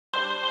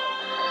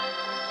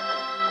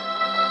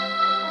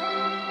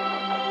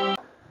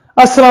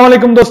अस्सलाम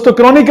वालेकुम दोस्तों,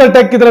 क्रॉनिकल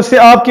टेक की तरफ से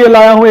आपके लिए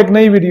लाया हूं एक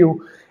नई वीडियो।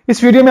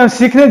 इस वीडियो में हम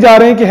सीखने जा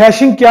रहे हैं कि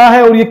हैशिंग क्या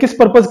है और ये किस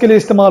पर्पज के लिए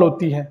इस्तेमाल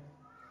होती है।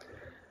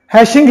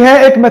 हैशिंग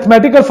है एक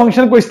मैथमेटिकल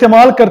फंक्शन को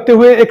इस्तेमाल करते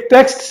हुए एक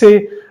टेक्स्ट से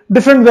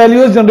डिफरेंट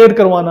वैल्यूज जनरेट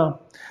करवाना,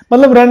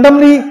 मतलब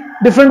रैंडमली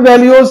डिफरेंट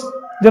वैल्यूज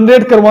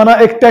जनरेट करवाना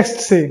एक टेक्स्ट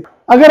से।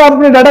 अगर आप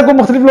अपने डाटा को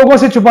मुख्तलिफ लोगों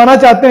से छुपाना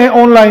चाहते हैं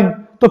ऑनलाइन,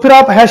 तो फिर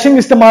आप हैशिंग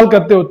इस्तेमाल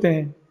करते होते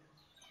हैं।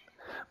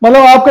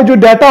 मतलब आपका जो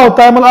डाटा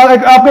होता है,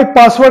 मतलब आपका एक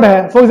पासवर्ड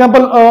है, फॉर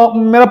एग्जांपल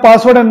मेरा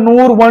पासवर्ड है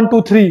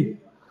नूर123।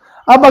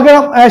 अब अगर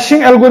हम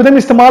हैशिंग एल्गोरिथम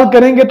इस्तेमाल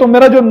करेंगे तो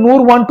मेरा जो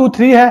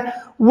नूर123 है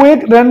वो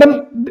एक रैंडम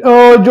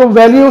जो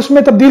वैल्यू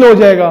उसमें तब्दील हो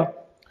जाएगा,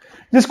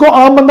 जिसको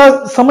आम बंदा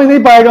समझ नहीं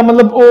पाएगा,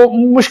 मतलब वो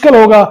मुश्किल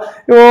होगा।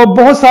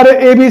 बहुत सारे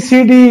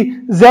ABCD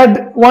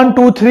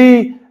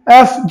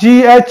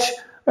Z123FGH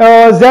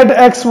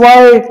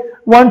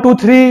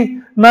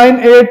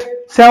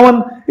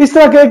ZXY12398 इस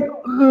तरह के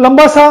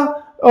लंबा सा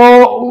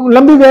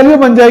लंबी वैल्यू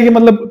बन जाएगी,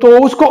 मतलब तो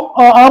उसको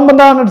आम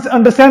बंदा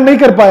अंडरस्टैंड नहीं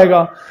कर पाएगा,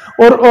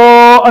 और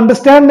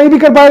अंडरस्टैंड नहीं भी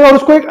कर पाएगा, और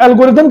उसको एक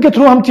एल्गोरिथम के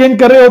थ्रू हम चेंज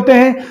कर रहे होते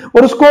हैं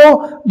और उसको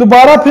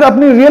दोबारा फिर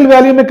अपनी रियल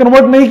वैल्यू में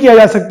कन्वर्ट नहीं किया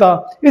जा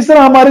सकता। इस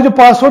तरह हमारे जो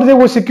पासवर्ड है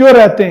वो सिक्योर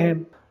रहते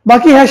हैं।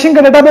 बाकी हैशिंग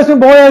का डेटाबेस में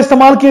बहुत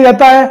इस्तेमाल किया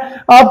जाता है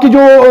आपकी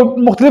जो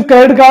मुख्तलिफ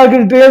क्रेडिट कार्ड की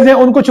डिटेल्स हैं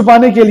उनको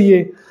छुपाने के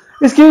लिए।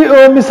 इसकी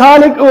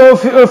मिसाल एक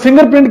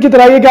फिंगरप्रिंट की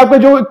तरह है कि आपका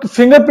जो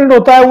फिंगरप्रिंट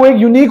होता है वो एक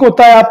यूनिक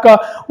होता है आपका,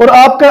 और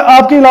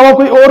आपके अलावा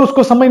कोई और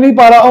उसको समझ नहीं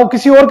पा रहा, और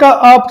किसी और का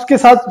आपके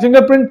साथ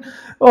फिंगरप्रिंट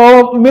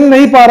मिल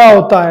नहीं पा रहा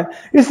होता है।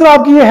 इस तरह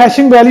आपकी ये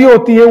हैशिंग वैल्यू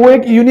होती है, वो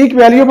एक यूनिक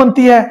वैल्यू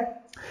बनती है,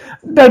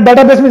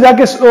 डेटाबेस में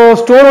जाके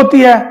स्टोर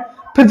होती है।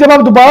 फिर जब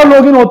आप दोबारा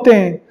लॉगिन होते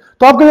हैं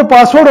तो आपका जो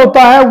पासवर्ड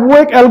होता है वो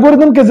एक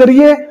एल्गोरिथम के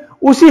जरिए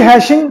उसी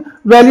हैशिंग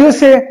वैल्यू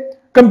से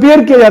कंपेयर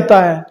किया जाता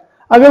है।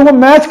 अगर वो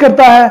मैच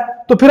करता है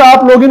तो फिर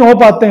आप लॉगिन हो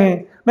पाते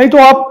हैं, नहीं तो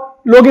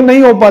आप लॉगिन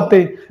नहीं हो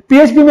पाते।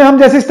 पीएचपी में हम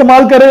जैसे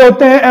इस्तेमाल कर रहे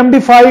होते हैं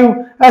MD5,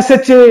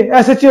 SHA,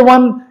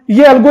 SHA1,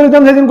 ये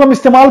एल्गोरिथम है जिनको हम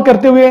इस्तेमाल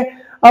करते हुए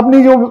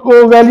अपनी जो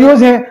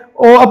वैल्यूज हैं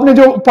और अपने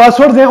जो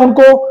पासवर्ड्स हैं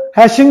उनको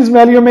हैशिंग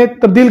वैल्यू में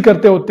तब्दील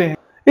करते होते हैं।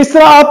 इस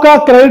तरह आपका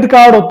क्रेडिट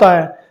कार्ड होता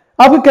है,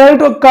 आपके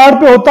क्रेडिट कार्ड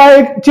पे होता है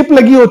एक चिप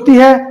लगी होती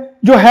है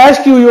जो हैश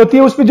की हुई होती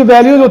है, उसमें जो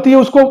वैल्यूज होती है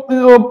उसको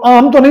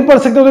हम तो नहीं पढ़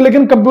सकते होते,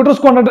 लेकिन कंप्यूटर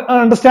उसको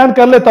अंडरस्टैंड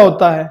कर लेता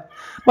होता है।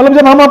 मतलब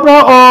जब हम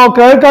अपना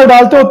क्रेडिट कार्ड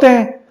डालते होते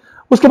हैं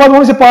उसके बाद वो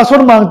हमसे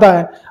पासवर्ड मांगता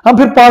है, हम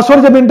फिर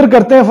पासवर्ड जब एंटर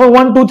करते हैं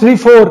 1 2 3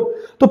 4,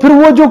 तो फिर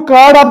वो जो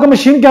कार्ड आपका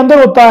मशीन के अंदर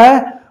होता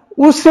है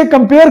उससे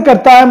कंपेयर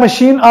करता है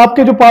मशीन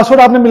आपके जो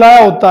पासवर्ड आपने मिलाया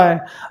होता है।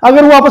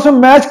 अगर वो आपस में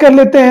मैच कर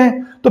लेते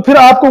हैं तो फिर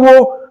आपको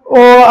वो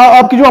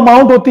आपकी जो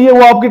अमाउंट होती है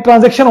वो आपकी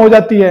ट्रांजैक्शन हो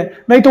जाती है,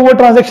 नहीं तो वो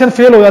ट्रांजैक्शन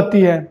फेल हो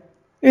जाती है।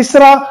 इस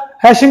तरह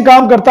हैशिंग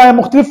काम करता है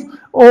मुख्तलिफ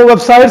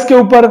वेबसाइट्स के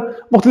ऊपर,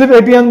 मुख्तलिफ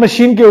ATM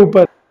मशीन के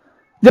ऊपर।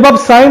 जब आप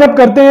साइन अप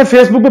करते हैं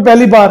फेसबुक पे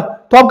पहली बार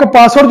तो आपका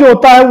पासवर्ड जो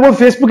होता है वो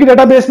फेसबुक की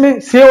डेटाबेस में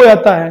सेव हो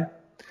जाता है।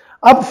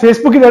 अब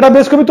फेसबुक की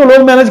डेटाबेस को भी तो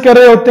लोग मैनेज कर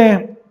रहे होते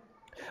हैं,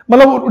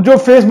 मतलब जो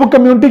फेसबुक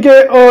कम्युनिटी के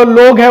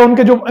लोग हैं,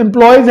 उनके जो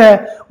एम्प्लॉयज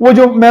हैं वो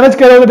जो मैनेज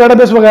कर रहे होते हैं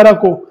डेटाबेस वगैरह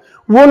को,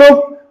 वो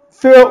लोग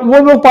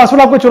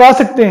पासवर्ड आपको चुरा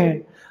सकते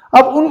हैं।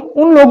 अब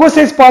उन लोगों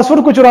से इस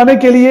पासवर्ड को चुराने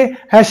के लिए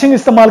हैशिंग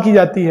इस्तेमाल की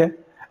जाती है।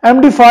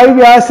 MD5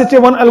 या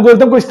SHA1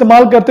 एल्गोरिथम को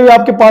इस्तेमाल करते हुए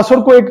आपके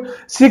पासवर्ड को एक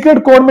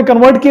सीक्रेट कोड में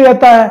कन्वर्ट किया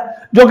जाता है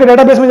जो कि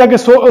डेटाबेस में जाके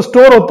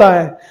स्टोर होता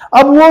है।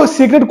 अब वो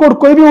सीक्रेट कोड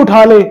कोई भी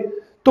उठा ले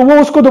तो वो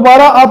उसको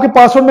दोबारा आपके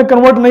पासवर्ड में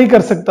कन्वर्ट नहीं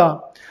कर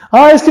सकता।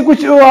 हाँ, इसकी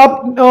कुछ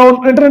आप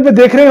इंटरनेट पे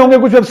देख रहे होंगे,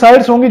 कुछ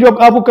वेबसाइट्स होंगी जो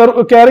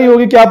आपको कह रही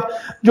होगी कि आप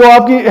जो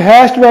आपकी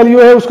हैश्ड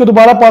वैल्यू है उसको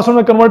दोबारा पासवर्ड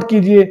में कन्वर्ट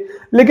कीजिए,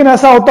 लेकिन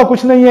ऐसा होता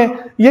कुछ नहीं है।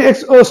 ये एक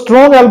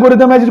स्ट्रॉन्ग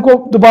एल्गोरिथम है जिसको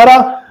दोबारा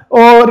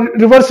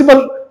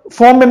रिवर्सिबल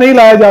फॉर्म में नहीं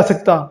लाया जा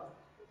सकता।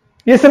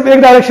 ये सिर्फ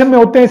एक डायरेक्शन में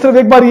होते हैं, सिर्फ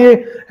एक बार ये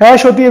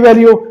हैश होती है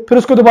वैल्यू, फिर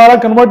उसको दोबारा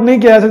कन्वर्ट नहीं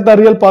किया जा सकता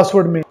रियल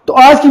पासवर्ड में। तो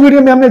आज की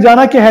वीडियो में हमने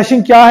जाना कि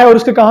हैशिंग क्या है और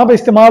उसके कहां पे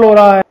इस्तेमाल हो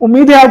रहा है।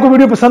 उम्मीद है आपको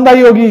वीडियो पसंद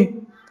आई होगी।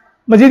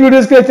 मजीद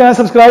वीडियोस के लिए चैनल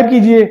सब्सक्राइब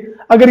कीजिए।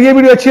 अगर ये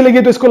वीडियो अच्छी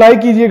लगी तो इसको लाइक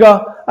कीजिएगा।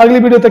 अगली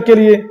वीडियो तक के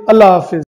लिए अल्लाह हाफिज।